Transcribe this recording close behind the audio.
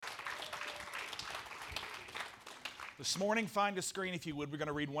This morning, find a screen if you would. We're going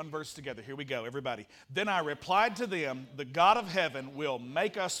to read one verse together. Here we go, everybody. Then I replied to them, the God of heaven will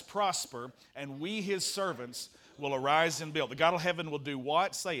make us prosper, and we, his servants, will arise and build. The God of heaven will do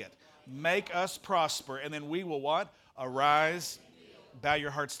what? Say it. Make us prosper, and then we will what? Arise. Bow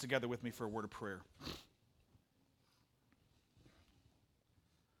your hearts together with me for a word of prayer.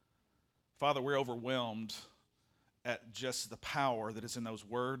 Father, we're overwhelmed at just the power that is in those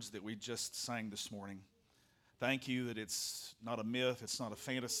words that we just sang this morning. Thank you that it's not a myth, it's not a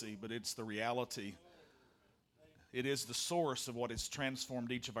fantasy, but it's the reality. It is the source of what has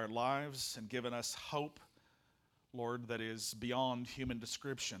transformed each of our lives and given us hope, Lord, that is beyond human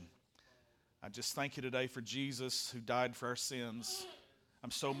description. I just thank you today for Jesus who died for our sins. I'm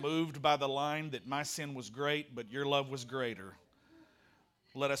so moved by the line that my sin was great, but your love was greater.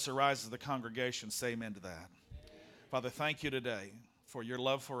 Let us arise as the congregation. Say amen to that. Father, thank you today for your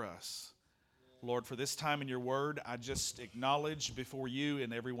love for us. Lord, for this time in your word, I just acknowledge before you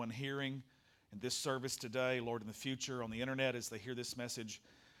and everyone hearing in this service today, Lord, in the future, on the internet as they hear this message,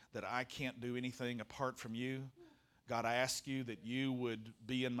 that I can't do anything apart from you. God, I ask you that you would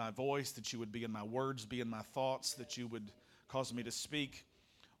be in my voice, that you would be in my words, be in my thoughts, that you would cause me to speak.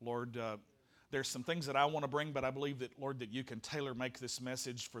 Lord, there's some things that I want to bring, but I believe that, Lord, that you can tailor-make this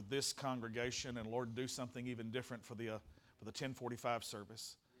message for this congregation, and, Lord, do something even different for the 1045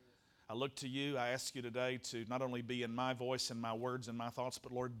 service. I look to you. I ask you today to not only be in my voice and my words and my thoughts,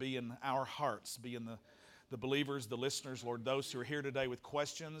 but, Lord, be in our hearts, be in the believers, the listeners, Lord, those who are here today with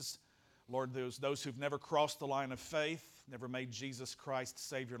questions, Lord, those who've never crossed the line of faith, never made Jesus Christ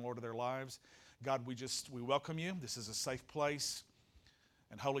Savior and Lord of their lives. God, we welcome you. This is a safe place.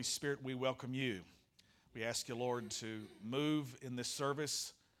 And Holy Spirit, we welcome you. We ask you, Lord, to move in this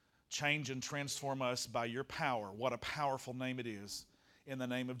service, change and transform us by your power. What a powerful name it is. In the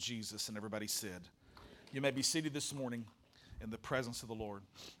name of Jesus. And everybody said, you may be seated this morning in the presence of the Lord.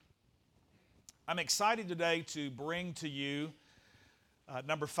 I'm excited today to bring to you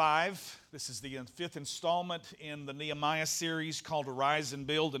number 5. This is the 5th installment in the Nehemiah series called Arise and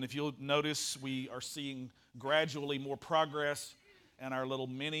Build. And if you'll notice, we are seeing gradually more progress in our little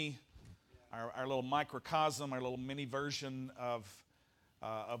our little microcosm, our little mini version of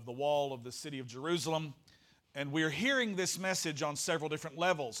the wall of the city of Jerusalem. And we're hearing this message on several different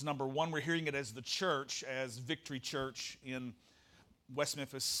levels. Number one, we're hearing it as the church, as Victory Church in West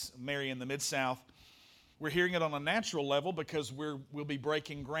Memphis, Marion, the Mid-South. We're hearing it on a natural level because we'll be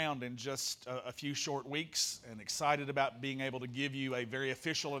breaking ground in just a few short weeks, and excited about being able to give you a very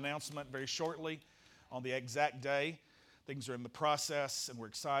official announcement very shortly on the exact day. Things are in the process, and we're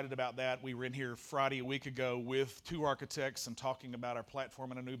excited about that. We were in here Friday a week ago with 2 architects and talking about our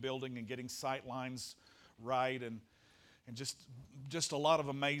platform in a new building and getting sight lines right, and just a lot of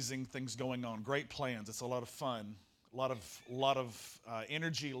amazing things going on. Great plans. It's a lot of fun, a lot of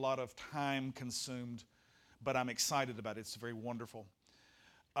energy, a lot of time consumed, but I'm excited about it. It's very wonderful.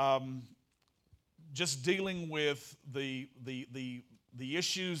 Just dealing with the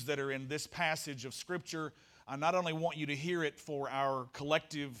issues that are in this passage of Scripture. I not only want you to hear it for our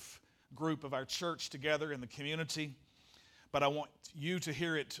collective group of our church together in the community, but I want you to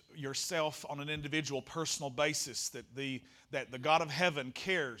hear it yourself on an individual, personal basis, that the God of heaven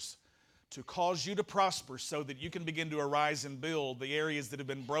cares to cause you to prosper so that you can begin to arise and build the areas that have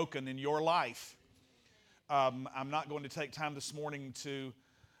been broken in your life. I'm not going to take time this morning to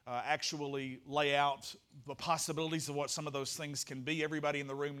actually lay out the possibilities of what some of those things can be. Everybody in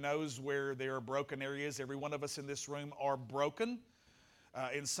the room knows where there are broken areas. Every one of us in this room are broken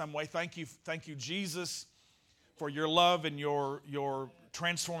in some way. Thank you, Jesus, for your love and your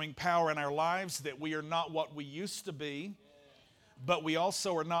transforming power in our lives, that we are not what we used to be, but we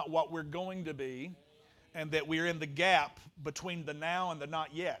also are not what we're going to be, and that we're in the gap between the now and the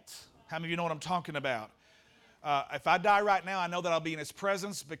not yet. How many of you know what I'm talking about? If I die right now, I know that I'll be in His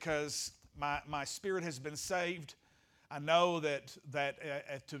presence because my spirit has been saved. I know that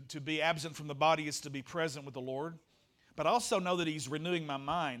to be absent from the body is to be present with the Lord, but I also know that He's renewing my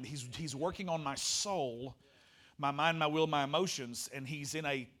mind. He's working on my soul, my mind, my will, my emotions, and He's in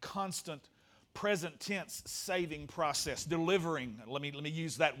a constant present tense saving process, delivering. Let me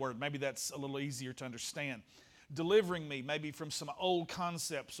use that word. Maybe that's a little easier to understand. Delivering me maybe from some old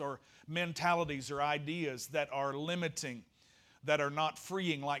concepts or mentalities or ideas that are limiting, that are not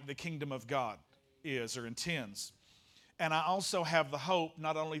freeing like the kingdom of God is or intends. And I also have the hope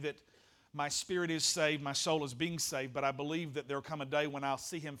not only that my spirit is saved, my soul is being saved, but I believe that there will come a day when I'll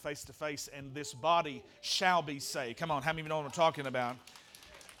see Him face to face and this body shall be saved. Come on, how many of you know what I'm talking about?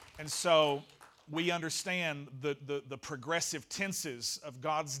 And so we understand the progressive tenses of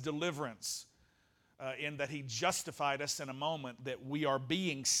God's deliverance in that He justified us in a moment, that we are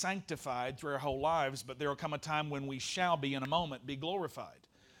being sanctified through our whole lives, but there will come a time when we shall be in a moment be glorified.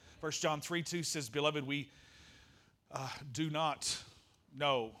 1 John 3:2 says, Beloved, we do not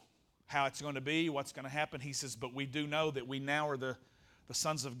know how it's going to be, what's going to happen. He says, but we do know that we now are the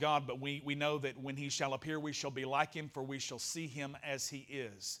sons of God, but we know that when He shall appear, we shall be like Him, for we shall see Him as He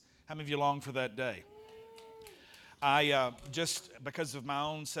is. How many of you long for that day? I just because of my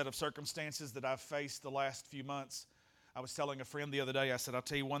own set of circumstances that I've faced the last few months, I was telling a friend the other day, I said, I'll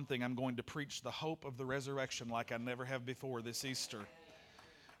tell you one thing, I'm going to preach the hope of the resurrection like I never have before this Easter.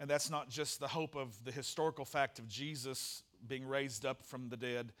 And that's not just the hope of the historical fact of Jesus being raised up from the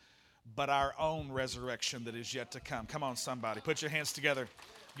dead, but our own resurrection that is yet to come. Come on, somebody. Put your hands together.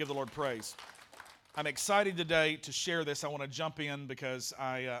 Give the Lord praise. I'm excited today to share this. I want to jump in because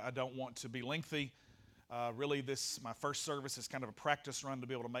I don't want to be lengthy. Really, my first service is kind of a practice run to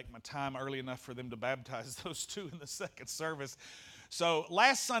be able to make my time early enough for them to baptize those two in the second service. So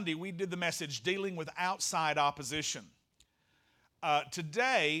last Sunday, we did the message dealing with outside opposition.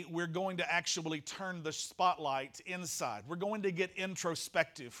 Today, we're going to actually turn the spotlight inside. We're going to get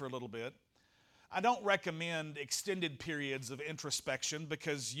introspective for a little bit. I don't recommend extended periods of introspection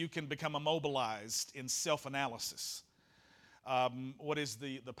because you can become immobilized in self-analysis. What is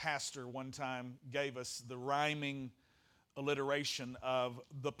the pastor one time gave us the rhyming alliteration of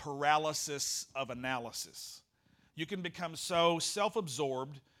the paralysis of analysis. You can become so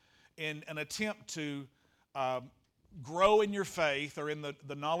self-absorbed in an attempt to grow in your faith or in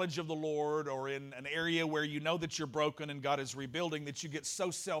the knowledge of the Lord or in an area where you know that you're broken and God is rebuilding that you get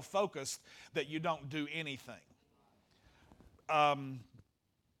so self-focused that you don't do anything.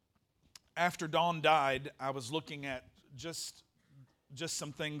 After Dawn died, I was looking at just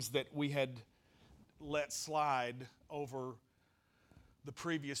some things that we had let slide over the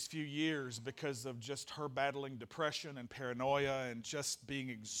previous few years because of just her battling depression and paranoia and just being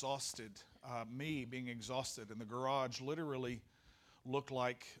exhausted. Me being exhausted. And the garage literally looked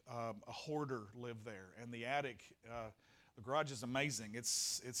like a hoarder lived there. And the attic, the garage is amazing.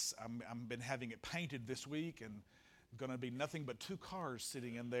 I've been having it painted this week and going to be nothing but 2 cars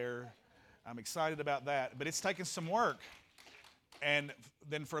sitting in there. I'm excited about that. But it's taken some work. And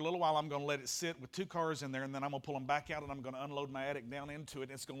then for a little while, I'm going to let it sit with 2 cars in there, and then I'm going to pull them back out, and I'm going to unload my attic down into it,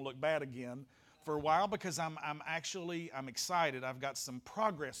 and it's going to look bad again for a while because I'm excited. I've got some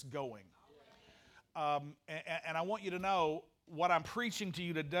progress going. And I want you to know what I'm preaching to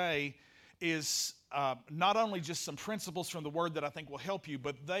you today is not only just some principles from the Word that I think will help you,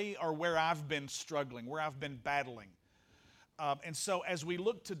 but they are where I've been struggling, where I've been battling. And so as we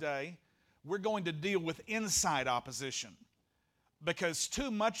look today, we're going to deal with inside opposition. Because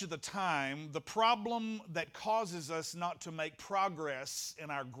too much of the time, the problem that causes us not to make progress in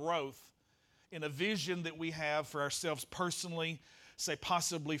our growth, in a vision that we have for ourselves personally, say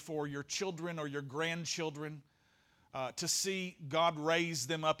possibly for your children or your grandchildren, to see God raise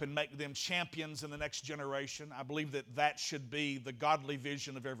them up and make them champions in the next generation. I believe that should be the godly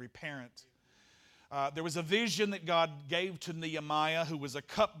vision of every parent. There was a vision that God gave to Nehemiah, who was a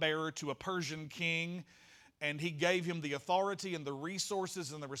cupbearer to a Persian king, and He gave him the authority and the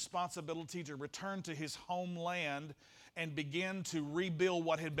resources and the responsibility to return to his homeland and begin to rebuild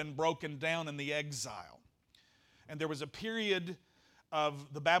what had been broken down in the exile. And there was a period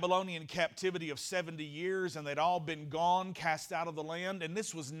of the Babylonian captivity of 70 years, and they'd all been gone, cast out of the land. And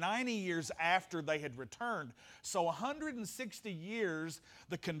this was 90 years after they had returned. So 160 years,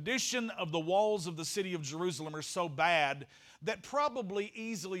 the condition of the walls of the city of Jerusalem are so bad that probably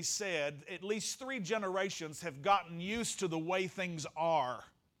easily said at least 3 generations have gotten used to the way things are.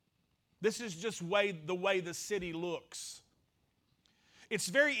 This is just the way the city looks. It's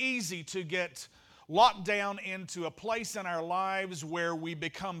very easy to get locked down into a place in our lives where we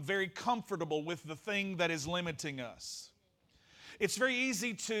become very comfortable with the thing that is limiting us. It's very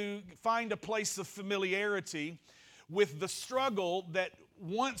easy to find a place of familiarity with the struggle that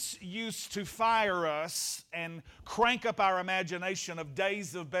once used to fire us and crank up our imagination of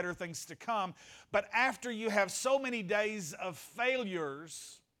days of better things to come. But after you have so many days of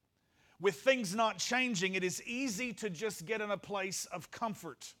failures with things not changing, it is easy to just get in a place of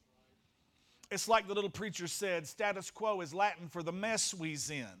comfort. It's like the little preacher said, status quo is Latin for the mess we's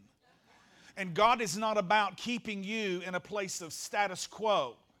in. And God is not about keeping you in a place of status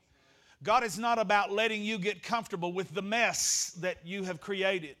quo. God is not about letting you get comfortable with the mess that you have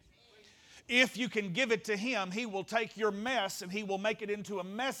created. If you can give it to Him, He will take your mess and He will make it into a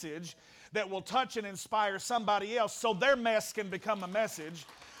message that will touch and inspire somebody else so their mess can become a message,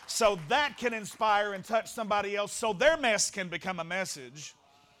 so that can inspire and touch somebody else so their mess can become a message.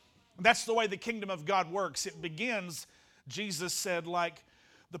 That's the way the kingdom of God works. It begins, Jesus said, like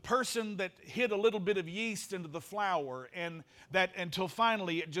the person that hid a little bit of yeast into the flour, and that until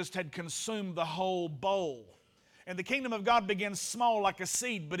finally it just had consumed the whole bowl. And the kingdom of God begins small like a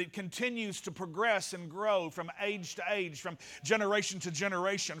seed, but it continues to progress and grow from age to age, from generation to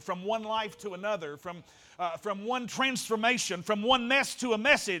generation, from one life to another, from one transformation, from one mess to a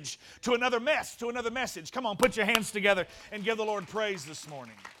message, to another mess, to another message. Come on, put your hands together and give the Lord praise this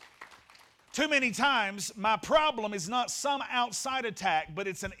morning. Too many times, my problem is not some outside attack, but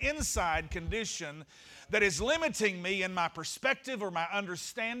it's an inside condition that is limiting me in my perspective or my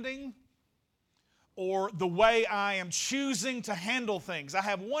understanding or the way I am choosing to handle things. I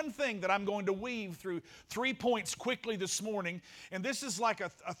have one thing that I'm going to weave through 3 points quickly this morning, and this is like a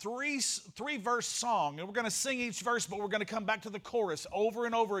three-verse song, and we're going to sing each verse, but we're going to come back to the chorus over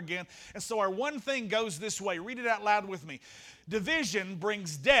and over again. And so our one thing goes this way. Read it out loud with me. Division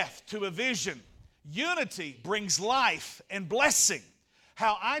brings death to a vision. Unity brings life and blessing.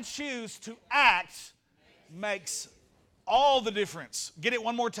 How I choose to act makes all the difference. Get it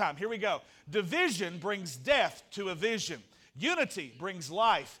one more time. Here we go. Division brings death to a vision. Unity brings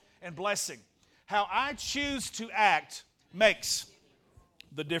life and blessing. How I choose to act makes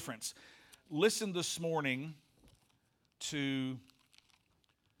the difference. Listen this morning to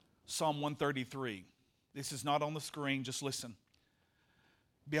Psalm 133. This is not on the screen, just listen.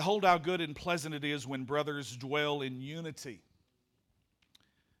 Behold how good and pleasant it is when brothers dwell in unity.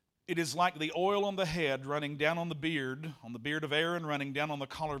 It is like the oil on the head running down on the beard of Aaron running down on the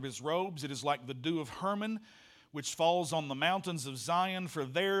collar of his robes. It is like the dew of Hermon, which falls on the mountains of Zion. For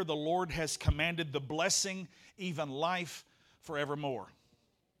there the Lord has commanded the blessing, even life forevermore.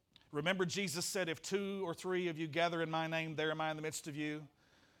 Remember, Jesus said, if 2 or 3 of you gather in my name, there am I in the midst of you.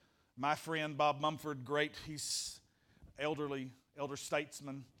 My friend Bob Mumford, great, he's elder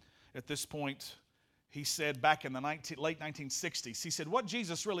statesman at this point. He said back in the late 1960s, he said, what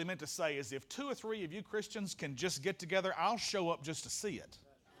Jesus really meant to say is if 2 or 3 of you Christians can just get together, I'll show up just to see it.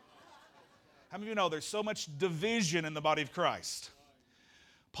 How many of you know there's so much division in the body of Christ?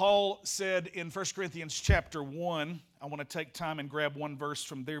 Paul said in 1 Corinthians chapter 1, I want to take time and grab one verse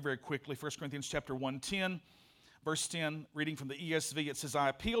from there very quickly. 1 Corinthians chapter 1:10, verse 10, reading from the ESV, it says, I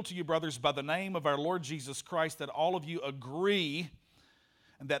appeal to you, brothers, by the name of our Lord Jesus Christ, that all of you agree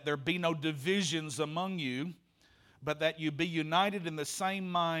and that there be no divisions among you, but that you be united in the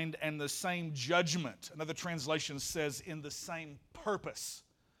same mind and the same judgment. Another translation says, in the same purpose.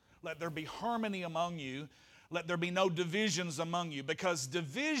 Let there be harmony among you. Let there be no divisions among you, because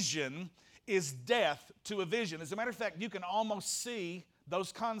division is death to a vision. As a matter of fact, you can almost see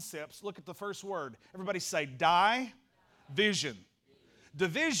those concepts. Look at the first word. Everybody say, die, vision.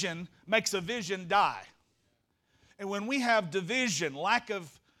 Division makes a vision die. And when we have division, lack of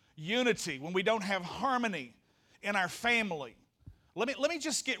unity, when we don't have harmony in our family, let me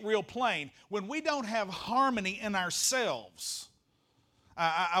just get real plain. When we don't have harmony in ourselves,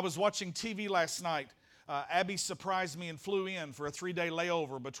 I was watching TV last night. Abby surprised me and flew in for a 3-day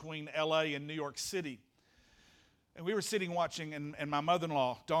layover between LA and New York City. And we were sitting watching, and my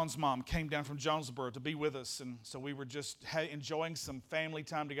mother-in-law, Dawn's mom, came down from Jonesboro to be with us. And so we were just enjoying some family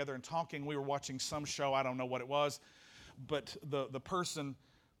time together and talking. We were watching some show, I don't know what it was. But the person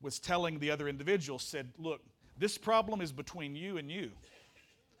was telling the other individual, said, look, this problem is between you and you.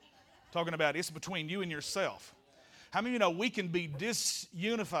 Talking about it's between you and yourself. How many of you know we can be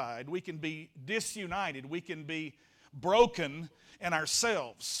disunified, we can be disunited, we can be broken in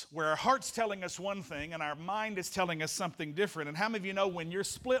ourselves, where our heart's telling us one thing and our mind is telling us something different. And how many of you know when you're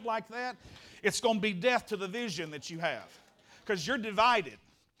split like that, it's going to be death to the vision that you have, because you're divided.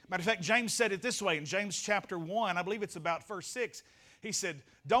 Matter of fact, James said it this way in James chapter 1, I believe it's about verse 6. He said,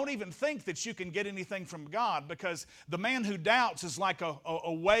 don't even think that you can get anything from God, because the man who doubts is like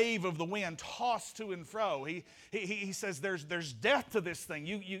a wave of the wind tossed to and fro. He says there's death to this thing.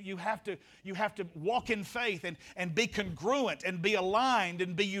 You have to walk in faith and be congruent and be aligned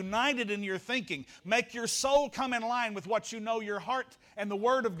and be united in your thinking. Make your soul come in line with what you know your heart and the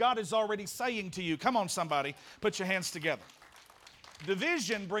Word of God is already saying to you. Come on, somebody. Put your hands together.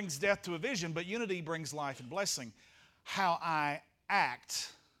 Division brings death to a vision, but unity brings life and blessing. How I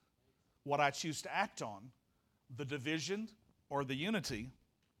act, what I choose to act on, the division or the unity,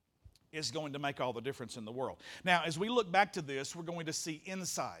 is going to make all the difference in the world. Now, as we look back to this, we're going to see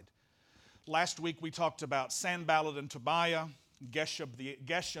inside. Last week we talked about Sanballat and Tobiah,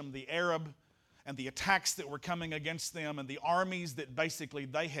 Geshem the Arab, and the attacks that were coming against them, and the armies that basically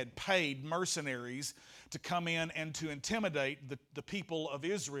they had paid mercenaries to come in and to intimidate the people of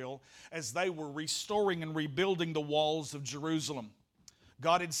Israel as they were restoring and rebuilding the walls of Jerusalem.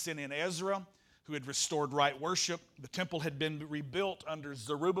 God had sent in Ezra, who had restored right worship. The temple had been rebuilt under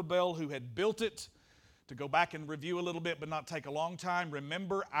Zerubbabel, who had built it. To go back and review a little bit, but not take a long time,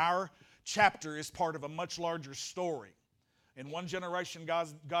 remember our chapter is part of a much larger story. In one generation,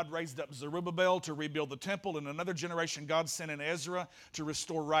 God raised up Zerubbabel to rebuild the temple. In another generation, God sent in Ezra to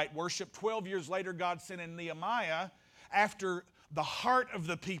restore right worship. 12 years later, God sent in Nehemiah after the heart of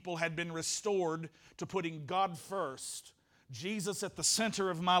the people had been restored to putting God first. Jesus at the center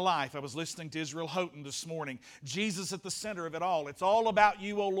of my life. I was listening to Israel Houghton this morning. Jesus at the center of it all. It's all about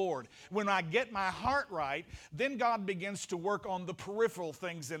you, O Lord. When I get my heart right, then God begins to work on the peripheral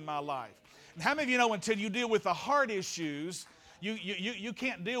things in my life. And how many of you know until you deal with the heart issues, you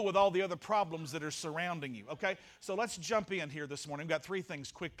can't deal with all the other problems that are surrounding you, okay? So let's jump in here this morning. We've got three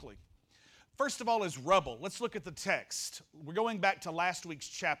things quickly. First of all is rubble. Let's look at the text. We're going back to last week's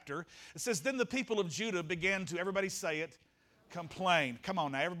chapter. It says, then the people of Judah began to, everybody say it, complain. Come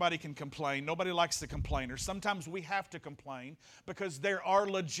on now, everybody can complain. Nobody likes the complainer. Sometimes we have to complain because there are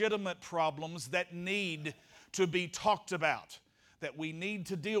legitimate problems that need to be talked about, that we need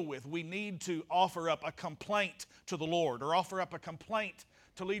to deal with. We need to offer up a complaint to the Lord or offer up a complaint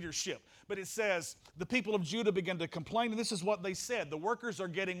to leadership. But it says, the people of Judah began to complain, and this is what they said. The workers are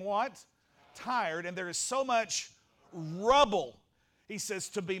getting what? Tired, and there is so much rubble. He says,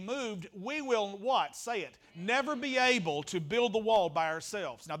 to be moved, we will what? Say it. Never be able to build the wall by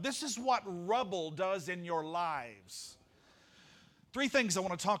ourselves. Now, this is what rubble does in your lives. Three things I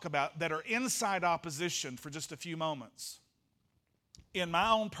want to talk about that are inside opposition for just a few moments. In my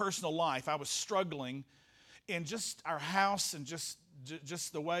own personal life, I was struggling in just our house and just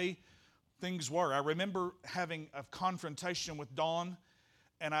the way things were. I remember having a confrontation with Dawn,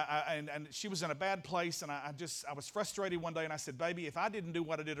 and she was in a bad place, and I was frustrated one day, and I said, baby, if I didn't do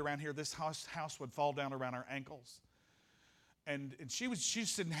what I did around here, this house would fall down around our ankles. And she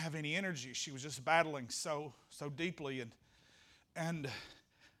just didn't have any energy. She was just battling so deeply, and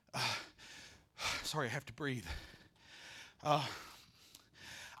sorry, I have to breathe.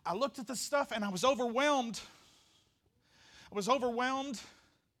 I looked at the stuff, and I was overwhelmed. I was overwhelmed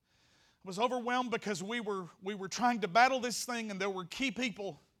because we were trying to battle this thing, and there were key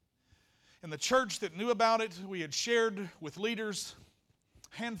people in the church that knew about it. We had shared with leaders,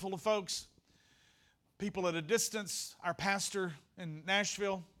 a handful of folks, people at a distance, our pastor in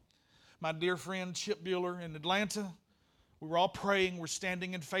Nashville, my dear friend Chip Bueller in Atlanta. We were all praying. We're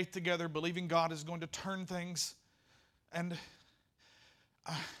standing in faith together, believing God is going to turn things. And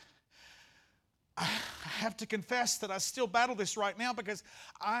I have to confess that I still battle this right now because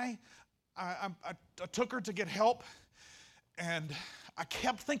I took her to get help, and I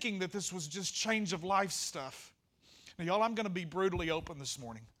kept thinking that this was just change of life stuff. Now, y'all, I'm going to be brutally open this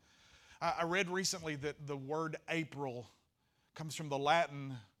morning. I read recently that the word April comes from the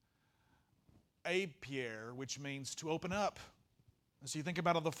Latin apiare, which means to open up. And so you think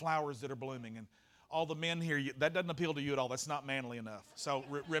about all the flowers that are blooming, and all the men here, that doesn't appeal to you at all. That's not manly enough. So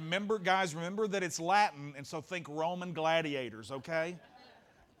remember, guys, remember that it's Latin, and so think Roman gladiators, okay?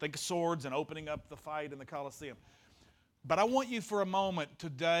 Think swords and opening up the fight in the Colosseum. But I want you for a moment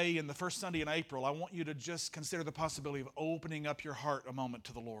today, and the first Sunday in April, I want you to just consider the possibility of opening up your heart a moment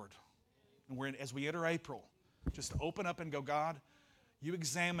to the Lord. And as we enter April, just open up and go, God, you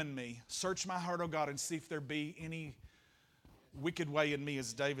examine me. Search my heart, oh God, and see if there be any wicked way in me,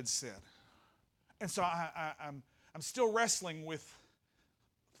 as David said. And so I'm still wrestling with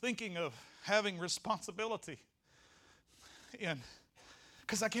thinking of having responsibility.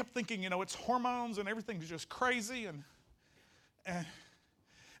 Because I kept thinking, it's hormones and everything's just crazy. And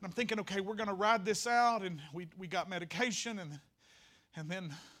I'm thinking, okay, we're going to ride this out. And we got medication. And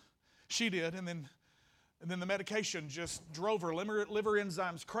then she did. And then the medication just drove her liver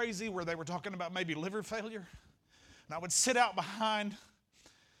enzymes crazy, where they were talking about maybe liver failure. And I would sit out behind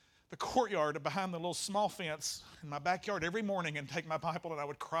the courtyard, behind the little small fence in my backyard every morning and take my Bible, and I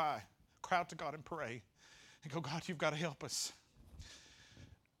would cry out to God and pray and go, God, you've got to help us.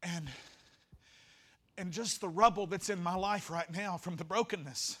 And just the rubble that's in my life right now from the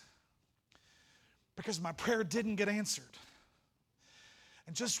brokenness, because my prayer didn't get answered.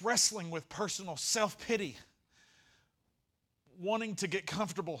 And just wrestling with personal self-pity, wanting to get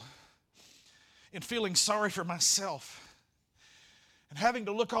comfortable in feeling sorry for myself, and having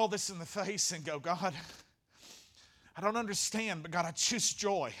to look all this in the face and go, God, I don't understand, but God, I choose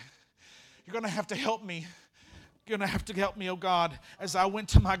joy. You're going to have to help me. You're going to have to help me, oh God, as I went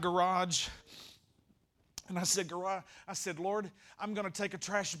to my garage And I said, Lord, I'm going to take a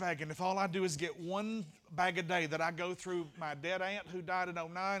trash bag, and if all I do is get one bag a day, that I go through my dead aunt who died in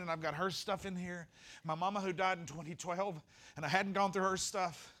 '09, and I've got her stuff in here, my mama who died in 2012, and I hadn't gone through her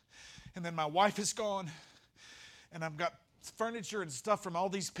stuff, and then my wife is gone, and I've got furniture and stuff from all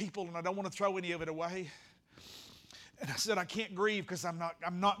these people, and I don't want to throw any of it away. And I said, I can't grieve because I'm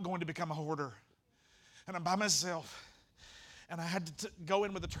not going to become a hoarder. And I'm by myself. And I had to go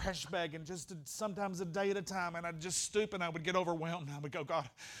in with a trash bag, and just sometimes a day at a time, and I'd just stoop and I would get overwhelmed. And I would go, God,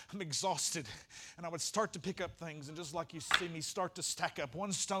 I'm exhausted. And I would start to pick up things, and just like you see me start to stack up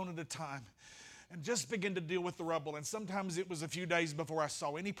one stone at a time and just begin to deal with the rubble. And sometimes it was a few days before I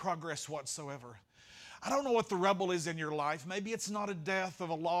saw any progress whatsoever. I don't know what the rubble is in your life. Maybe it's not a death of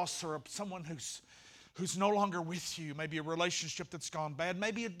a loss or someone who's no longer with you. Maybe a relationship that's gone bad.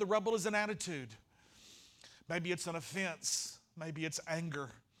 Maybe the rubble is an attitude. Maybe it's an offense. Maybe it's anger.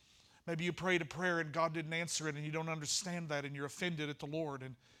 Maybe you prayed a prayer and God didn't answer it, and you don't understand that, and you're offended at the Lord,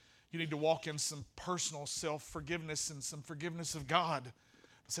 and you need to walk in some personal self-forgiveness and some forgiveness of God.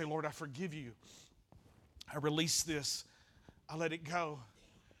 Say, Lord, I forgive you. I release this. I let it go.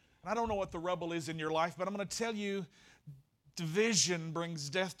 And I don't know what the rubble is in your life, but I'm going to tell you, division brings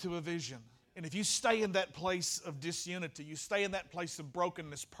death to a vision. And if you stay in that place of disunity, you stay in that place of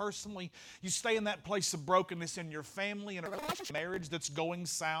brokenness personally, you stay in that place of brokenness in your family and a marriage that's going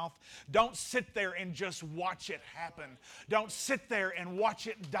south, don't sit there and just watch it happen. Don't sit there and watch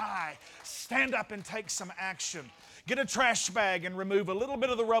it die. Stand up and take some action. Get a trash bag and remove a little bit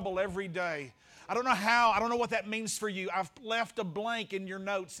of the rubble every day. I don't know what that means for you. I've left a blank in your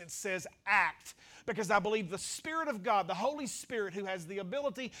notes. It says act. Because I believe the Spirit of God, the Holy Spirit, who has the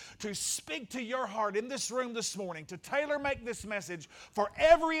ability to speak to your heart in this room this morning, to tailor-make this message for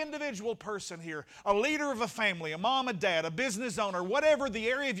every individual person here, a leader of a family, a mom, a dad, a business owner, whatever the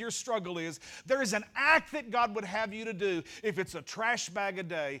area of your struggle is, there is an act that God would have you to do if it's a trash bag a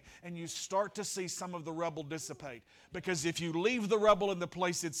day, and you start to see some of the rubble dissipate. Because if you leave the rubble in the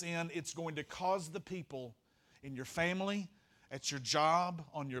place it's in, it's going to cause the people in your family, at your job,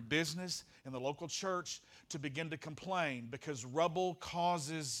 on your business, in the local church, to begin to complain, because rubble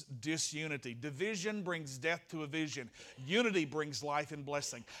causes disunity. Division brings death to a vision. Unity brings life and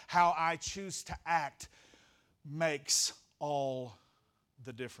blessing. How I choose to act makes all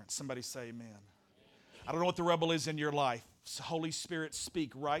the difference. Somebody say amen. I don't know what the rubble is in your life. Holy Spirit,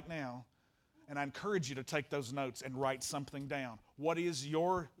 speak right now. And I encourage you to take those notes and write something down. What is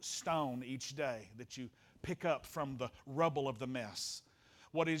your stone each day that you pick up from the rubble of the mess?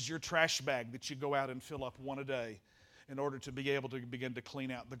 What is your trash bag that you go out and fill up one a day in order to be able to begin to clean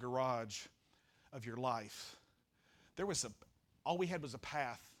out the garage of your life? All we had was a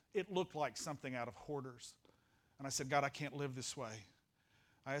path. It looked like something out of Hoarders. And I said, God, I can't live this way.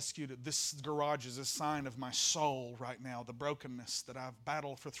 I ask you this garage is a sign of my soul right now, the brokenness that I've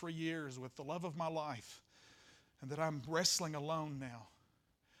battled for 3 years with the love of my life, and that I'm wrestling alone now.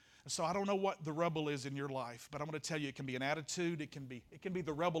 And so I don't know what the rubble is in your life, but I'm going to tell you it can be an attitude, it can be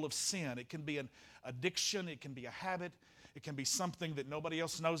the rubble of sin, it can be an addiction, it can be a habit, it can be something that nobody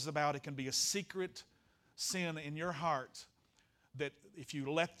else knows about, it can be a secret sin in your heart that if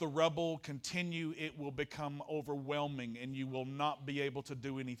you let the rubble continue, it will become overwhelming and you will not be able to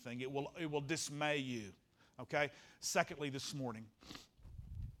do anything. It will dismay you. Okay? Secondly, this morning,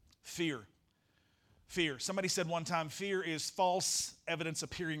 fear. Fear. Somebody said one time, fear is false evidence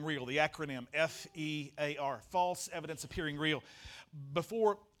appearing real. The acronym FEAR. False evidence appearing real.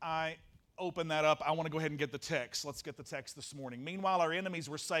 Before I open that up, I want to go ahead and get the text. Let's get the text this morning. Meanwhile, our enemies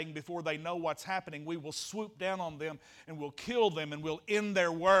were saying before they know what's happening, we will swoop down on them and we'll kill them and we'll end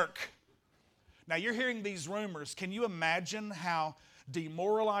their work. Now, you're hearing these rumors. Can you imagine how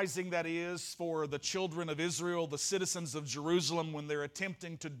demoralizing that is for the children of Israel, the citizens of Jerusalem, when they're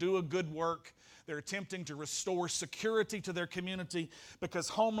attempting to do a good work? They're attempting to restore security to their community because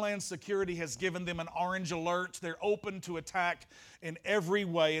Homeland Security has given them an orange alert. They're open to attack in every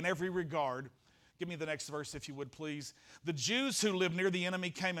way, in every regard. Give me the next verse, if you would, please. The Jews who live near the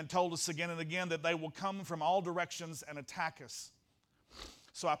enemy came and told us again and again that they will come from all directions and attack us.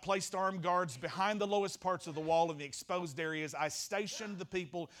 So I placed armed guards behind the lowest parts of the wall in the exposed areas. I stationed the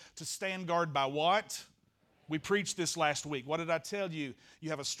people to stand guard by what? We preached this last week. What did I tell you? You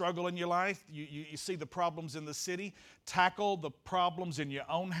have a struggle in your life. You see the problems in the city. Tackle the problems in your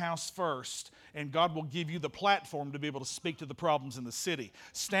own house first, and God will give you the platform to be able to speak to the problems in the city.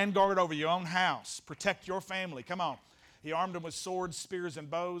 Stand guard over your own house. Protect your family. Come on. He armed them with swords, spears, and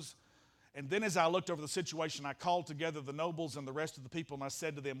bows. And then as I looked over the situation, I called together the nobles and the rest of the people, and I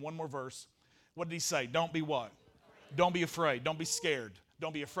said to them, one more verse. What did he say? Don't be what? Don't be afraid. Don't be scared.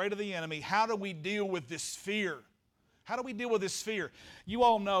 Don't be afraid of the enemy. How do we deal with this fear? How do we deal with this fear? You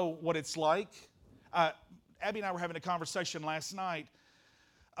all know what it's like. Abby and I were having a conversation last night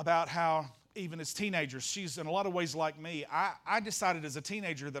about how even as teenagers, she's in a lot of ways like me. I decided as a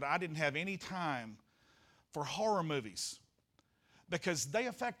teenager that I didn't have any time for horror movies because they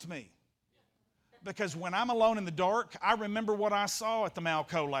affect me. Because when I'm alone in the dark, I remember what I saw at the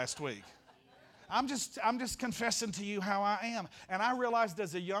Malco last week. I'm just confessing to you how I am. And I realized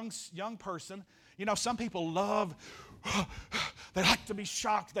as a young person, you know, some people love, they like to be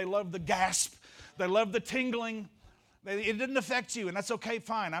shocked. They love the gasp. They love the tingling. It didn't affect you, and that's okay,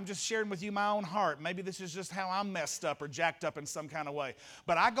 fine. I'm just sharing with you my own heart. Maybe this is just how I'm messed up or jacked up in some kind of way.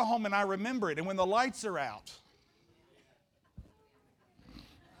 But I go home and I remember it. And when the lights are out,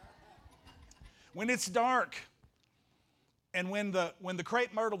 when it's dark, and when the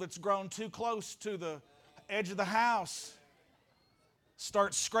crepe myrtle that's grown too close to the edge of the house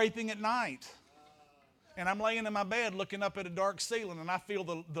starts scraping at night, and I'm laying in my bed looking up at a dark ceiling, and I feel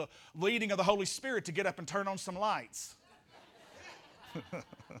the leading of the Holy Spirit to get up and turn on some lights.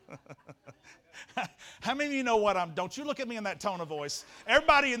 How many of you know what don't you look at me in that tone of voice.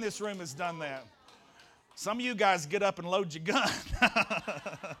 Everybody in this room has done that. Some of you guys get up and load your gun.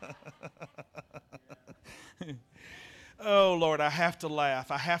 Oh, Lord, I have to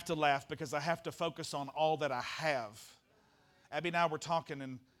laugh. I have to laugh because I have to focus on all that I have. Abby and I were talking,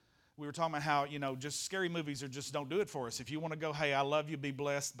 and we were talking about how, you know, just scary movies just don't do it for us. If you want to go, hey, I love you, be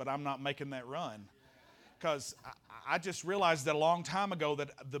blessed, but I'm not making that run. Because I just realized that a long time ago that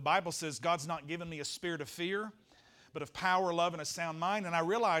the Bible says God's not given me a spirit of fear, but of power, love, and a sound mind. And I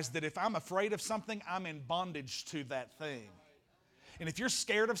realized that if I'm afraid of something, I'm in bondage to that thing. And if you're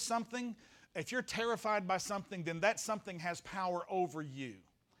scared of something, if you're terrified by something, then that something has power over you.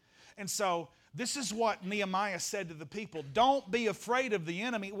 And so this is what Nehemiah said to the people. Don't be afraid of the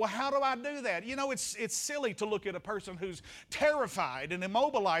enemy. Well, how do I do that? You know, it's silly to look at a person who's terrified and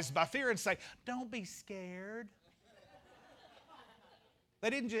immobilized by fear and say, don't be scared. He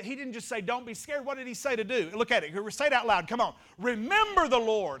didn't just say, don't be scared. What did he say to do? Look at it. Say it out loud. Come on. Remember the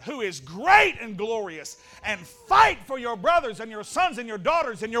Lord, who is great and glorious, and fight for your brothers and your sons and your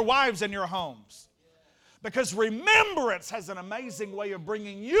daughters and your wives and your homes. Because remembrance has an amazing way of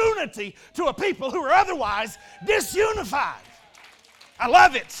bringing unity to a people who are otherwise disunified. I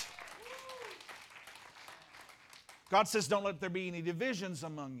love it. God says, don't let there be any divisions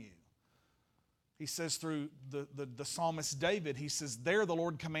among you. He says through the psalmist David, he says, there the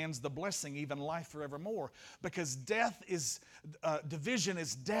Lord commands the blessing, even life forevermore. Because division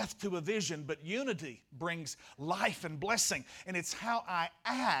is death to a vision, but unity brings life and blessing. And it's how I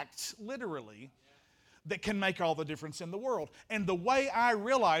act, literally, that can make all the difference in the world. And the way I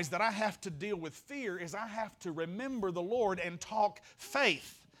realize that I have to deal with fear is I have to remember the Lord and talk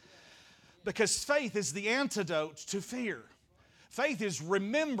faith. Because faith is the antidote to fear. Faith is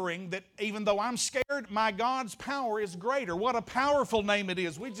remembering that even though I'm scared, my God's power is greater. What a powerful name it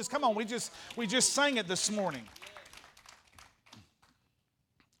is. We just sang it this morning.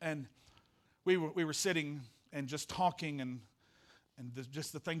 And we were sitting and just talking and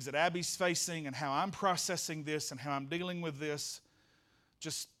just the things that Abby's facing and how I'm processing this and how I'm dealing with this.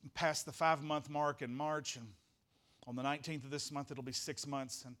 Just past the 5-month mark in March, and on the 19th of this month it'll be 6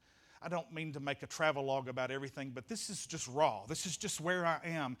 months. And I don't mean to make a travel log about everything, but this is just raw. This is just where I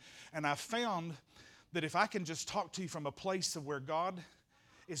am. And I found that if I can just talk to you from a place of where God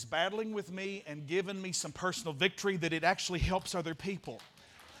is battling with me and giving me some personal victory, that it actually helps other people.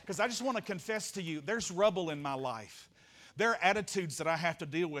 Because I just want to confess to you, there's rubble in my life. There are attitudes that I have to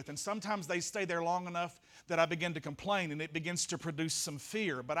deal with, and sometimes they stay there long enough that I begin to complain, and it begins to produce some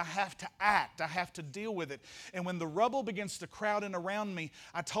fear. But I have to act. I have to deal with it. And when the rubble begins to crowd in around me,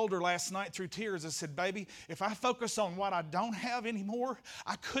 I told her last night through tears, I said, baby, if I focus on what I don't have anymore,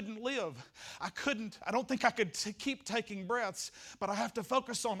 I couldn't live. I don't think I could keep taking breaths, but I have to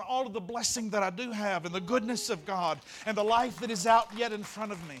focus on all of the blessing that I do have and the goodness of God and the life that is out yet in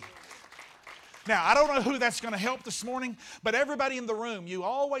front of me. Now, I don't know who that's going to help this morning, but everybody in the room, you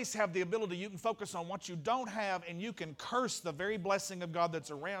always have the ability, you can focus on what you don't have, and you can curse the very blessing of God that's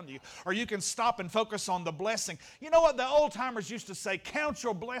around you, or you can stop and focus on the blessing. You know what the old timers used to say? Count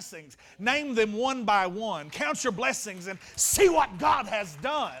your blessings. Name them one by one. Count your blessings and see what God has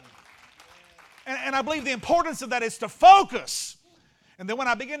done. And I believe the importance of that is to focus. And then when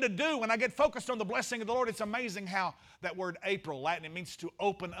I get focused on the blessing of the Lord, it's amazing how that word April, Latin, it means to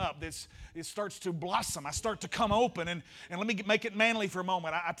open up. It starts to blossom. I start to come open. And let me make it manly for a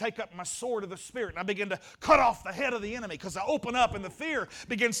moment. I take up my sword of the Spirit and I begin to cut off the head of the enemy because I open up and the fear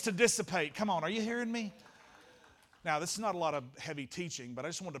begins to dissipate. Come on, are you hearing me? Now, this is not a lot of heavy teaching, but I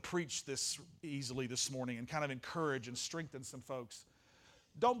just wanted to preach this easily this morning and kind of encourage and strengthen some folks.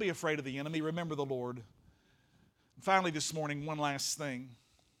 Don't be afraid of the enemy. Remember the Lord. Finally, this morning, one last thing.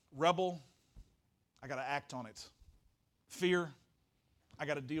 Rebel, I got to act on it. Fear, I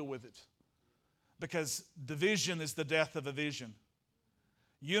got to deal with it. Because division is the death of a vision.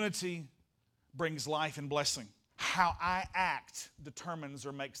 Unity brings life and blessing. How I act determines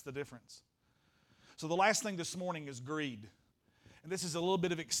or makes the difference. So the last thing this morning is greed. And this is a little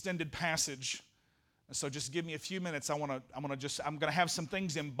bit of extended passage. So just give me a few minutes. I'm going to have some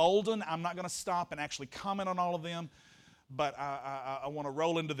things emboldened. I'm not going to stop and actually comment on all of them, but I want to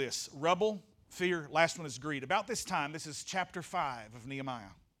roll into this. Rebel, fear, last one is greed. About this time, this is chapter 5 of Nehemiah.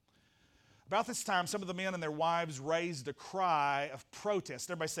 About this time, some of the men and their wives raised a cry of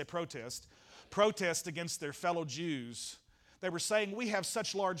protest. Everybody say protest. Protest against their fellow Jews. They were saying, we have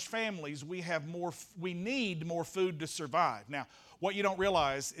such large families, we need more food to survive. Now, what you don't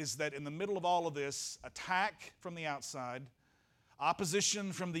realize is that in the middle of all of this, attack from the outside,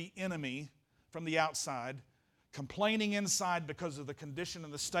 opposition from the enemy from the outside, complaining inside because of the condition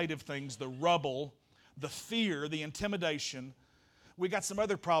and the state of things, the rubble, the fear, the intimidation, we got some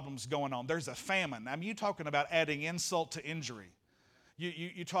other problems going on. There's a famine. I mean, you're talking about adding insult to injury.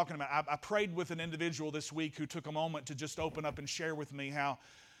 You're talking about, I prayed with an individual this week who took a moment to just open up and share with me how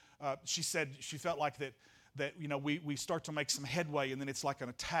she said she felt like that we start to make some headway and then it's like an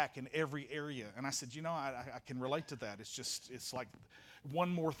attack in every area. And I said, I can relate to that. It's like one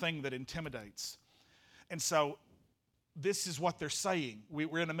more thing that intimidates. And so this is what they're saying.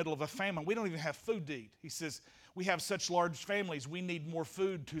 We're in the middle of a famine. We don't even have food to eat. He says, we have such large families, we need more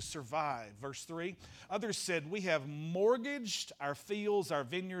food to survive. Verse 3, others said, we have mortgaged our fields, our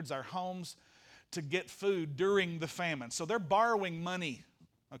vineyards, our homes to get food during the famine. So they're borrowing money.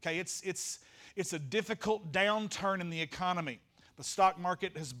 Okay, it's a difficult downturn in the economy. The stock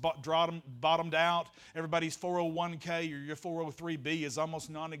market has bottomed out. Everybody's 401k or your 403b is almost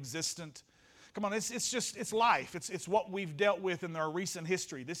non-existent. Come on, it's life. It's what we've dealt with in our recent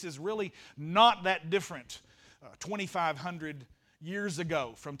history. This is really not that different 2,500 years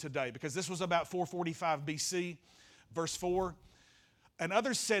ago from today, because this was about 445 BC, verse 4. And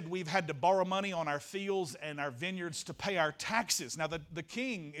others said we've had to borrow money on our fields and our vineyards to pay our taxes. Now the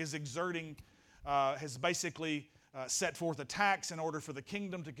king is has basically set forth a tax in order for the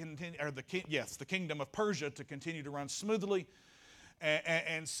kingdom to continue, or the kingdom of Persia to continue to run smoothly.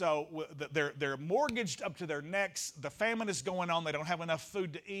 And so they're mortgaged up to their necks. The famine is going on. They don't have enough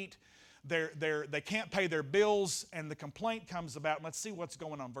food to eat. They can't pay their bills, and the complaint comes about. Let's see what's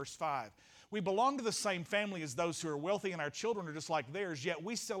going on. Verse 5. We belong to the same family as those who are wealthy, and our children are just like theirs, yet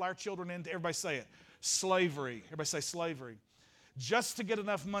we sell our children into, everybody say it, slavery. Everybody say slavery. Just to get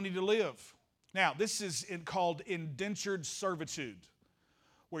enough money to live. Now, this is called indentured servitude,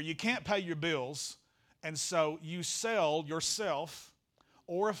 where you can't pay your bills, and so you sell yourself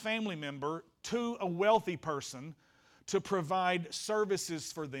or a family member to a wealthy person to provide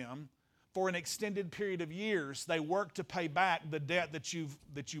services for them for an extended period of years. They work to pay back the debt that you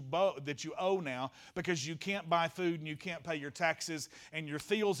owe now, because you can't buy food and you can't pay your taxes, and your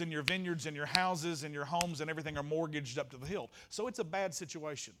fields and your vineyards and your houses and your homes and everything are mortgaged up to the hilt. So it's a bad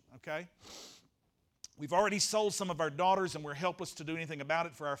situation, okay? We've already sold some of our daughters and we're helpless to do anything about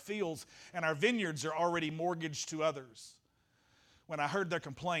it, for our fields and our vineyards are already mortgaged to others. When I heard their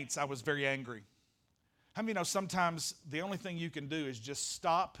complaints, I was very angry. How many know sometimes the only thing you can do is just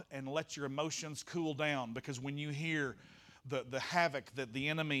stop and let your emotions cool down? Because when you hear the havoc that the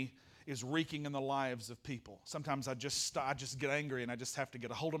enemy is wreaking in the lives of people, sometimes I just get angry and I just have to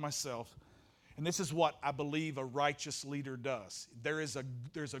get a hold of myself. And this is what I believe a righteous leader does. There's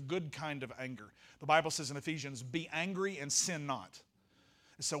a good kind of anger. The Bible says in Ephesians, be angry and sin not.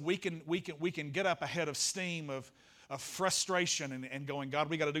 And so we can get up ahead of steam of frustration and going, God,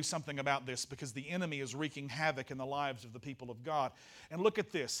 we got to do something about this, because the enemy is wreaking havoc in the lives of the people of God. And look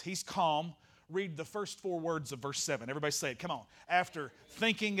at this. He's calm. Read the first 4 words of verse 7. Everybody say it. Come on. After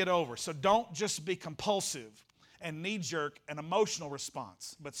thinking it over. So don't just be compulsive and knee-jerk an emotional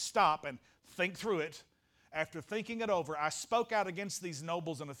response, but stop and think through it. After thinking it over, I spoke out against these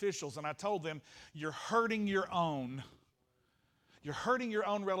nobles and officials, and I told them, you're hurting your own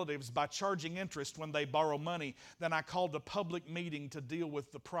relatives by charging interest when they borrow money. Then I called a public meeting to deal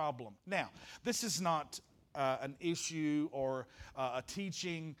with the problem. Now, this is not an issue or a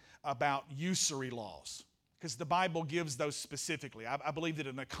teaching about usury laws, because the Bible gives those specifically. I believe that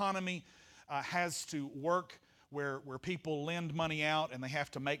an economy has to work where people lend money out and they have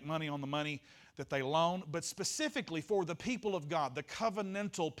to make money on the money that they loan. But specifically for the people of God, the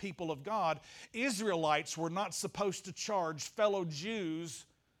covenantal people of God, Israelites were not supposed to charge fellow Jews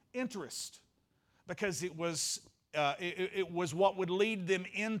interest, because it was what would lead them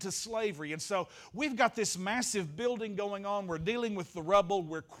into slavery. And so we've got this massive building going on. We're dealing with the rubble.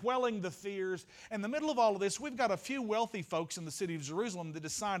 We're quelling the fears. In the middle of all of this, we've got a few wealthy folks in the city of Jerusalem that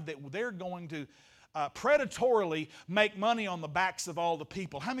decide that they're going to predatorily make money on the backs of all the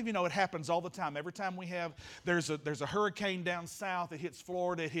people. How many of you know it happens all the time? Every time there's a hurricane down south, it hits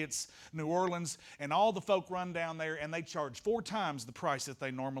Florida, it hits New Orleans, and all the folk run down there and they charge 4 times the price that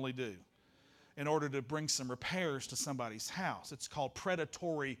they normally do in order to bring some repairs to somebody's house. It's called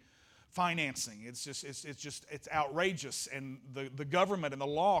predatory financing. It's outrageous, and the government and the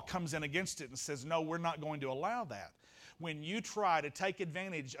law comes in against it and says, no, we're not going to allow that. When you try to take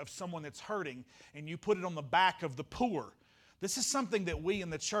advantage of someone that's hurting and you put it on the back of the poor, this is something that we in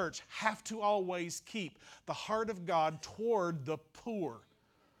the church have to always keep the heart of God toward the poor.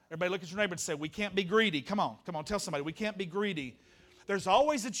 Everybody look at your neighbor and say, we can't be greedy. Come on, tell somebody, we can't be greedy. There's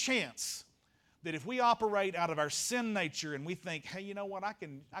always a chance that if we operate out of our sin nature and we think, hey, you know what, I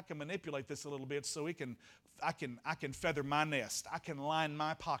can manipulate this a little bit so I can feather my nest, I can line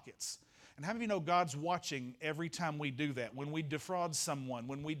my pockets. And how many of you know God's watching every time we do that? When we defraud someone,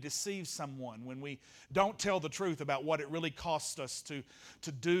 when we deceive someone, when we don't tell the truth about what it really costs us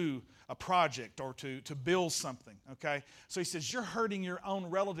to do a project or to build something, okay? So he says, you're hurting your own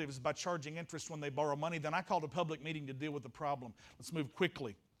relatives by charging interest when they borrow money. Then I called a public meeting to deal with the problem. Let's move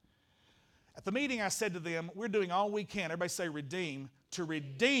quickly. At the meeting, I said to them, we're doing all we can, everybody say redeem, to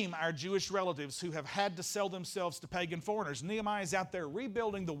redeem our Jewish relatives who have had to sell themselves to pagan foreigners. Nehemiah's out there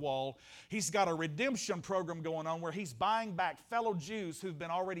rebuilding the wall. He's got a redemption program going on where he's buying back fellow Jews who've been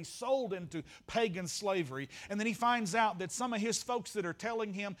already sold into pagan slavery. And then he finds out that some of his folks that are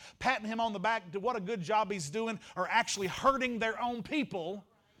telling him, patting him on the back to what a good job he's doing, are actually hurting their own people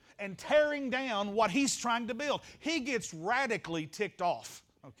and tearing down what he's trying to build. He gets radically ticked off,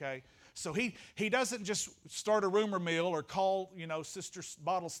 okay? So he doesn't just start a rumor mill or call, Sister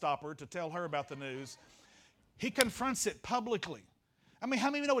Bottle Stopper to tell her about the news. He confronts it publicly. I mean, how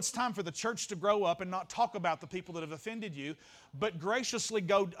many of you know it's time for the church to grow up and not talk about the people that have offended you, but graciously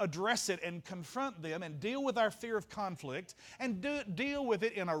go address it and confront them and deal with our fear of conflict and deal with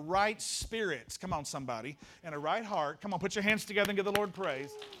it in a right spirit. Come on, somebody. In a right heart. Come on, put your hands together and give the Lord praise.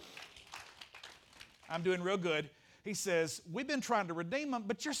 I'm doing real good. He says, we've been trying to redeem them,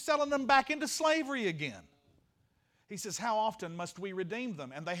 but you're selling them back into slavery again. He says, how often must we redeem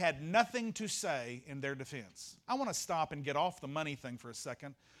them? And they had nothing to say in their defense. I want to stop and get off the money thing for a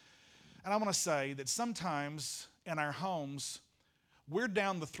second. And I want to say that sometimes in our homes, we're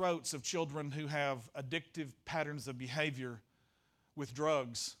down the throats of children who have addictive patterns of behavior with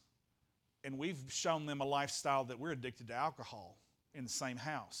drugs. And we've shown them a lifestyle that we're addicted to alcohol in the same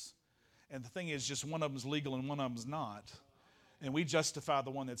house. And the thing is, just one of them's legal and one of them's not. And we justify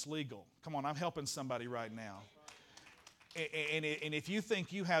the one that's legal. Come on, I'm helping somebody right now. And if you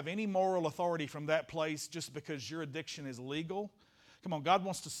think you have any moral authority from that place just because your addiction is legal, come on, God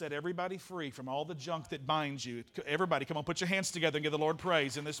wants to set everybody free from all the junk that binds you. Everybody, come on, put your hands together and give the Lord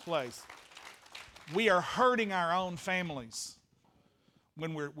praise in this place. We are hurting our own families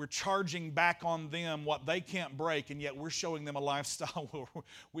when we're charging back on them what they can't break, and yet we're showing them a lifestyle where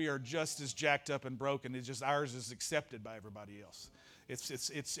we are just as jacked up and broken. It's just ours is accepted by everybody else.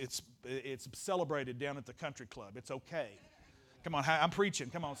 It's celebrated down at the country club. It's okay. Come on, I'm preaching.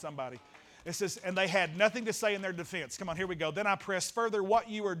 Come on, somebody. It says, and they had nothing to say in their defense. Come on, here we go. Then I press further. What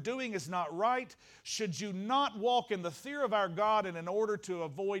you are doing is not right. Should you not walk in the fear of our God and in order to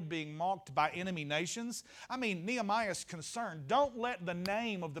avoid being mocked by enemy nations? I mean, Nehemiah's concerned. Don't let the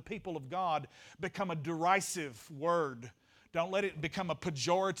name of the people of God become a derisive word. Don't let it become a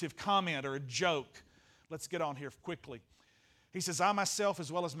pejorative comment or a joke. Let's get on here quickly. He says, I myself, as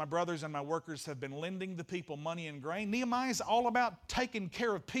well as my brothers and my workers, have been lending the people money and grain. Nehemiah is all about taking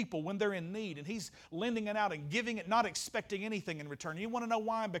care of people when they're in need. And he's lending it out and giving it, not expecting anything in return. You want to know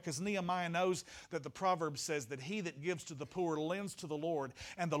why? Because Nehemiah knows that the proverb says that he that gives to the poor lends to the Lord,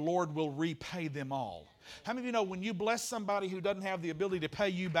 and the Lord will repay them all. How many of you know when you bless somebody who doesn't have the ability to pay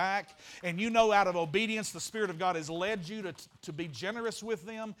you back, and you know out of obedience the Spirit of God has led you to be generous with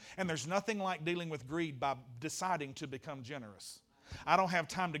them, and there's nothing like dealing with greed by deciding to become generous. I don't have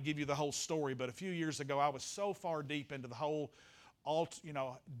time to give you the whole story, but a few years ago I was so far deep into the whole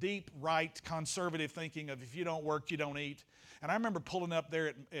deep right conservative thinking of if you don't work, you don't eat. And I remember pulling up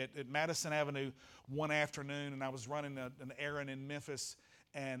there at Madison Avenue one afternoon, and I was running an errand in Memphis.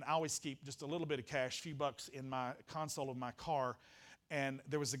 and I always keep just a little bit of cash, a few bucks in my console of my car. And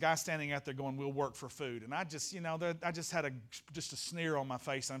there was a guy standing out there going, "We'll work for food." And I just, I just had just a sneer on my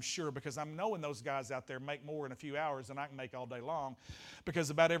face, I'm sure, because I'm knowing those guys out there make more in a few hours than I can make all day long, because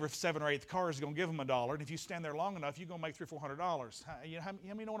about every 7th or 8th car is going to give them $1. And if you stand there long enough, you're going to make $300 or $400. How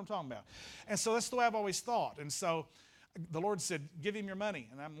many know what I'm talking about? And so that's the way I've always thought. And so the Lord said, "Give him your money."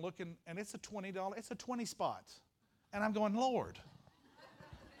 And I'm looking, and it's a $20, it's a 20 spot. And I'm going, "Lord,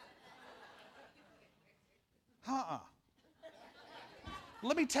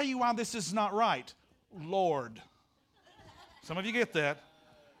 let me tell you why this is not right. Lord." Some of you get that.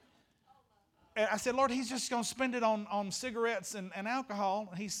 And I said, "Lord, he's just going to spend it on cigarettes and alcohol."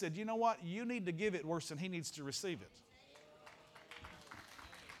 And he said, "You know what? You need to give it worse than he needs to receive it."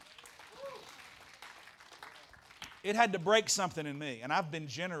 It had to break something in me, and I've been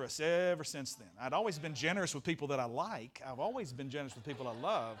generous ever since then. I'd always been generous with people that I like. I've always been generous with people I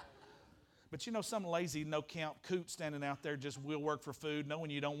love. But some lazy, no-count coot standing out there just will work for food,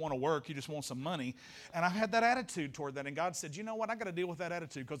 knowing you don't want to work, you just want some money. And I had that attitude toward that. And God said, "You know what? I got to deal with that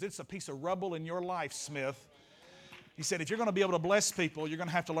attitude, because it's a piece of rubble in your life, Smith." He said, "If you're going to be able to bless people, you're going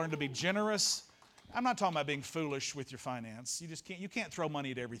to have to learn to be generous." I'm not talking about being foolish with your finance. You can't throw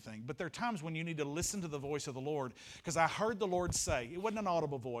money at everything. But there are times when you need to listen to the voice of the Lord. Because I heard the Lord say, it wasn't an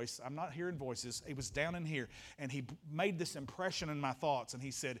audible voice. I'm not hearing voices. It was down in here. And he made this impression in my thoughts. And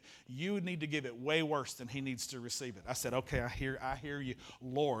he said, "You need to give it way worse than he needs to receive it." I said, "Okay, I hear you,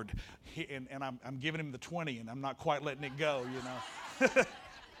 Lord." And I'm giving him the 20, and I'm not quite letting it go,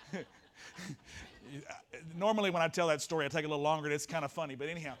 Normally when I tell that story, I take a little longer, and it's kind of funny. But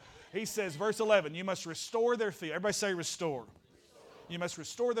anyhow, he says, verse 11, "You must restore their field." Everybody say restore. "You must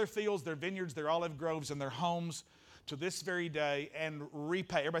restore their fields, their vineyards, their olive groves, and their homes to this very day, and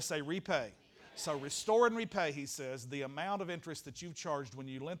repay." Everybody say repay. So restore and repay, he says, "the amount of interest that you've charged when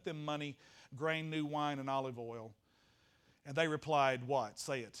you lent them money, grain, new wine, and olive oil." And they replied, what?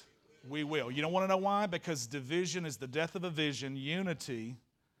 Say it. "We will." You don't want to know why? Because division is the death of a vision. Unity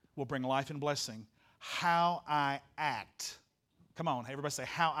will bring life and blessing. How I act. Come on, everybody say,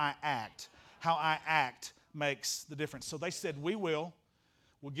 how I act. How I act makes the difference. So they said, "We will.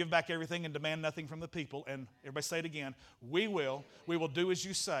 We'll give back everything and demand nothing from the people." And everybody say it again. We will do as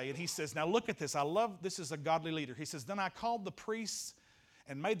you say. And he says, now look at this. I love, this is a godly leader. He says, "Then I called the priests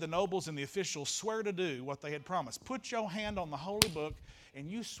and made the nobles and the officials swear to do what they had promised." Put your hand on the holy book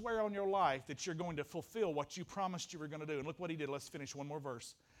and you swear on your life that you're going to fulfill what you promised you were going to do. And look what he did. Let's finish one more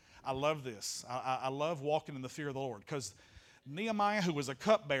verse. I love this. I love walking in the fear of the Lord, because Nehemiah, who was a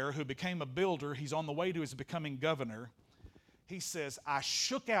cupbearer, who became a builder, he's on the way to his becoming governor. He says, "I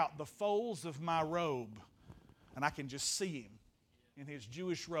shook out the folds of my robe," and I can just see him in his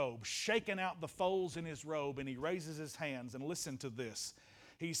Jewish robe, shaking out the folds in his robe, and he raises his hands, and listen to this.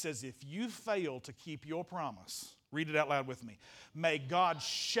 He says, "If you fail to keep your promise," read it out loud with me, "may God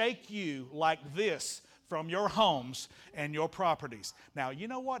shake you like this from your homes and your properties." Now, you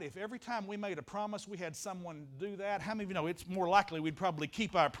know what? If every time we made a promise we had someone do that, how many of you know it's more likely we'd probably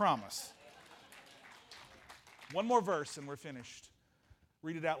keep our promise? One more verse and we're finished.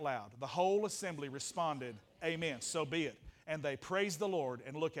 Read it out loud. "The whole assembly responded, 'Amen, so be it.' And they praised the Lord."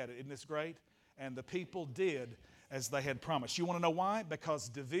 And look at it. Isn't this great? "And the people did as they had promised." You want to know why? Because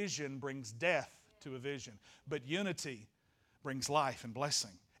division brings death to a vision. But unity brings life and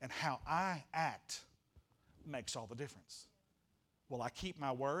blessing. And how I act makes all the difference. Will I keep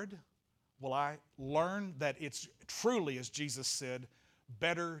my word? Will I learn that it's truly, as Jesus said,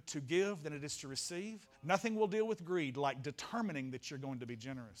 better to give than it is to receive? Nothing will deal with greed like determining that you're going to be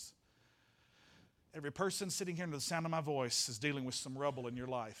generous. Every person sitting here under the sound of my voice is dealing with some rubble in your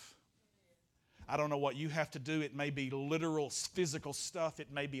life. I don't know what you have to do. It may be literal physical stuff. It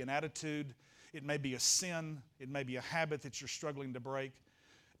may be an attitude. It may be a sin. It may be a habit that you're struggling to break.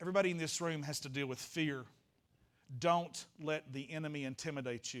 Everybody in this room has to deal with fear. Don't let the enemy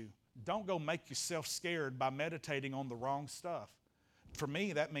intimidate you. Don't go make yourself scared by meditating on the wrong stuff. For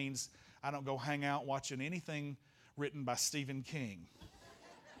me, that means I don't go hang out watching anything written by Stephen King.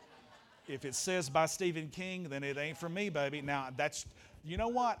 If it says by Stephen King, then it ain't for me, baby. Now, that's, you know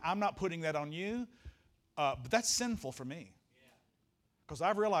what? I'm not putting that on you, but that's sinful for me. Because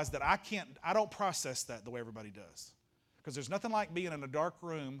I've realized that I don't process that the way everybody does. Because there's nothing like being in a dark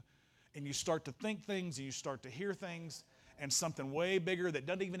room and you start to think things and you start to hear things, and something way bigger that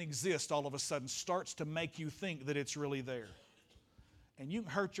doesn't even exist all of a sudden starts to make you think that it's really there. And you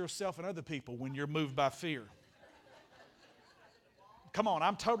can hurt yourself and other people when you're moved by fear. Come on,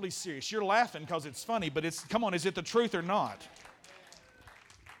 I'm totally serious. You're laughing because it's funny, but come on, is it the truth or not?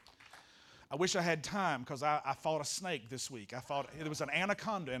 I wish I had time because I fought a snake this week. There was an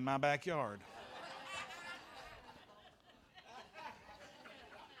anaconda in my backyard.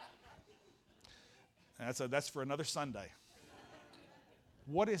 That's for another Sunday.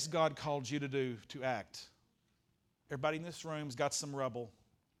 What has God called you to do, to act? Everybody in this room's got some rubble.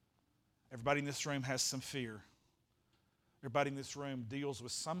 Everybody in this room has some fear. Everybody in this room deals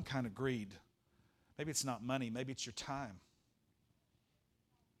with some kind of greed. Maybe it's not money. Maybe it's your time.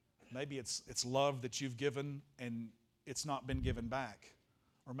 Maybe it's love that you've given and it's not been given back.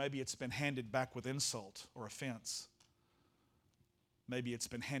 Or maybe it's been handed back with insult or offense. Maybe it's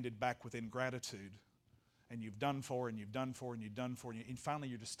been handed back with ingratitude. And you've done for and you've done for and you've done for. And finally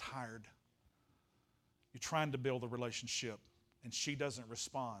you're just tired. You're trying to build a relationship and she doesn't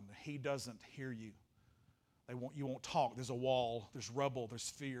respond. He doesn't hear you. You won't talk. There's a wall. There's rubble. There's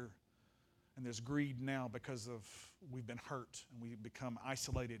fear. And there's greed now because we've been hurt and we become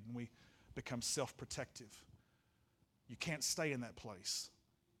isolated and we become self-protective. You can't stay in that place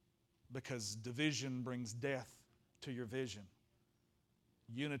because division brings death to your vision.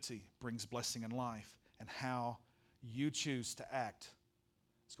 Unity brings blessing and life. And how you choose to act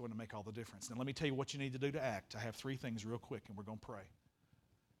is going to make all the difference. Now let me tell you what you need to do to act. I have 3 things real quick and we're going to pray.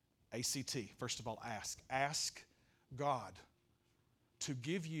 ACT, first of all, ask. Ask God to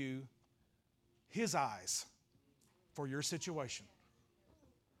give you His eyes for your situation.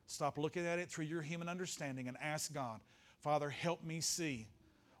 Stop looking at it through your human understanding and ask God, Father, help me see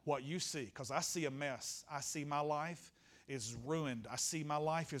what you see, because I see a mess. I see my life is ruined. I see my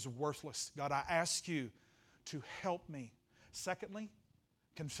life is worthless. God, I ask you to help me. Secondly,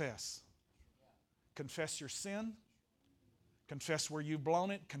 confess. Confess your sin. Confess where you've blown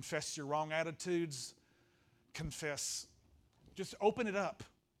it. Confess your wrong attitudes. Confess. Just open it up.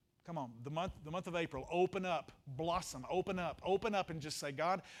 Come on, the month of April, open up, blossom, open up and just say,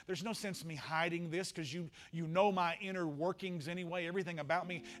 God, there's no sense in me hiding this because you know my inner workings anyway, everything about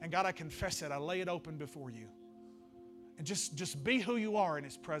me. And God, I confess it. I lay it open before you. And just be who you are in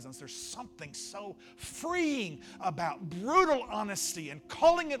His presence. There's something so freeing about brutal honesty and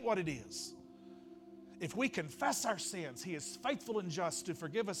calling it what it is. If we confess our sins, He is faithful and just to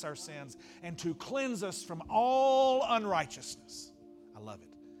forgive us our sins and to cleanse us from all unrighteousness. I love it.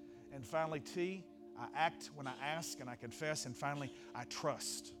 And finally, T, I act when I ask and I confess. And finally, I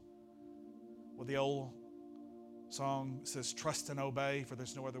trust. Well, the old song says, trust and obey, for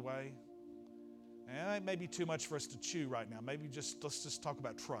there's no other way. And it may be too much for us to chew right now. Maybe let's just talk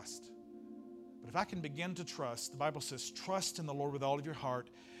about trust. But if I can begin to trust, the Bible says, trust in the Lord with all of your heart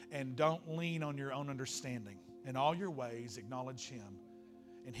and don't lean on your own understanding. In all your ways, acknowledge Him,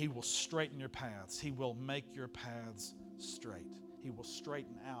 and He will straighten your paths. He will make your paths straight. He will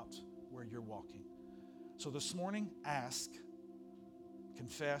straighten out where you're walking. So this morning, ask,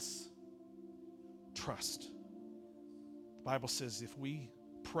 confess, trust. The Bible says if we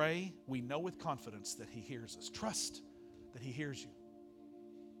pray, we know with confidence that He hears us. Trust that He hears you.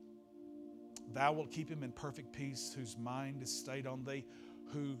 Thou wilt keep him in perfect peace, whose mind is stayed on thee,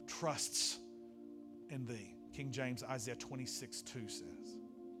 who trusts in thee. King James, Isaiah 26:2 says.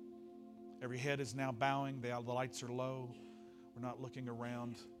 Every head is now bowing. The lights are low. We're not looking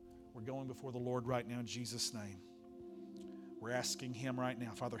around. We're going before the Lord right now in Jesus' name. We're asking Him right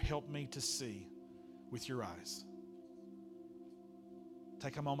now, Father, help me to see with your eyes.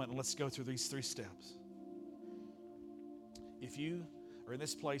 Take a moment and let's go through these 3 steps. If you are in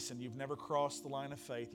this place and you've never crossed the line of faith,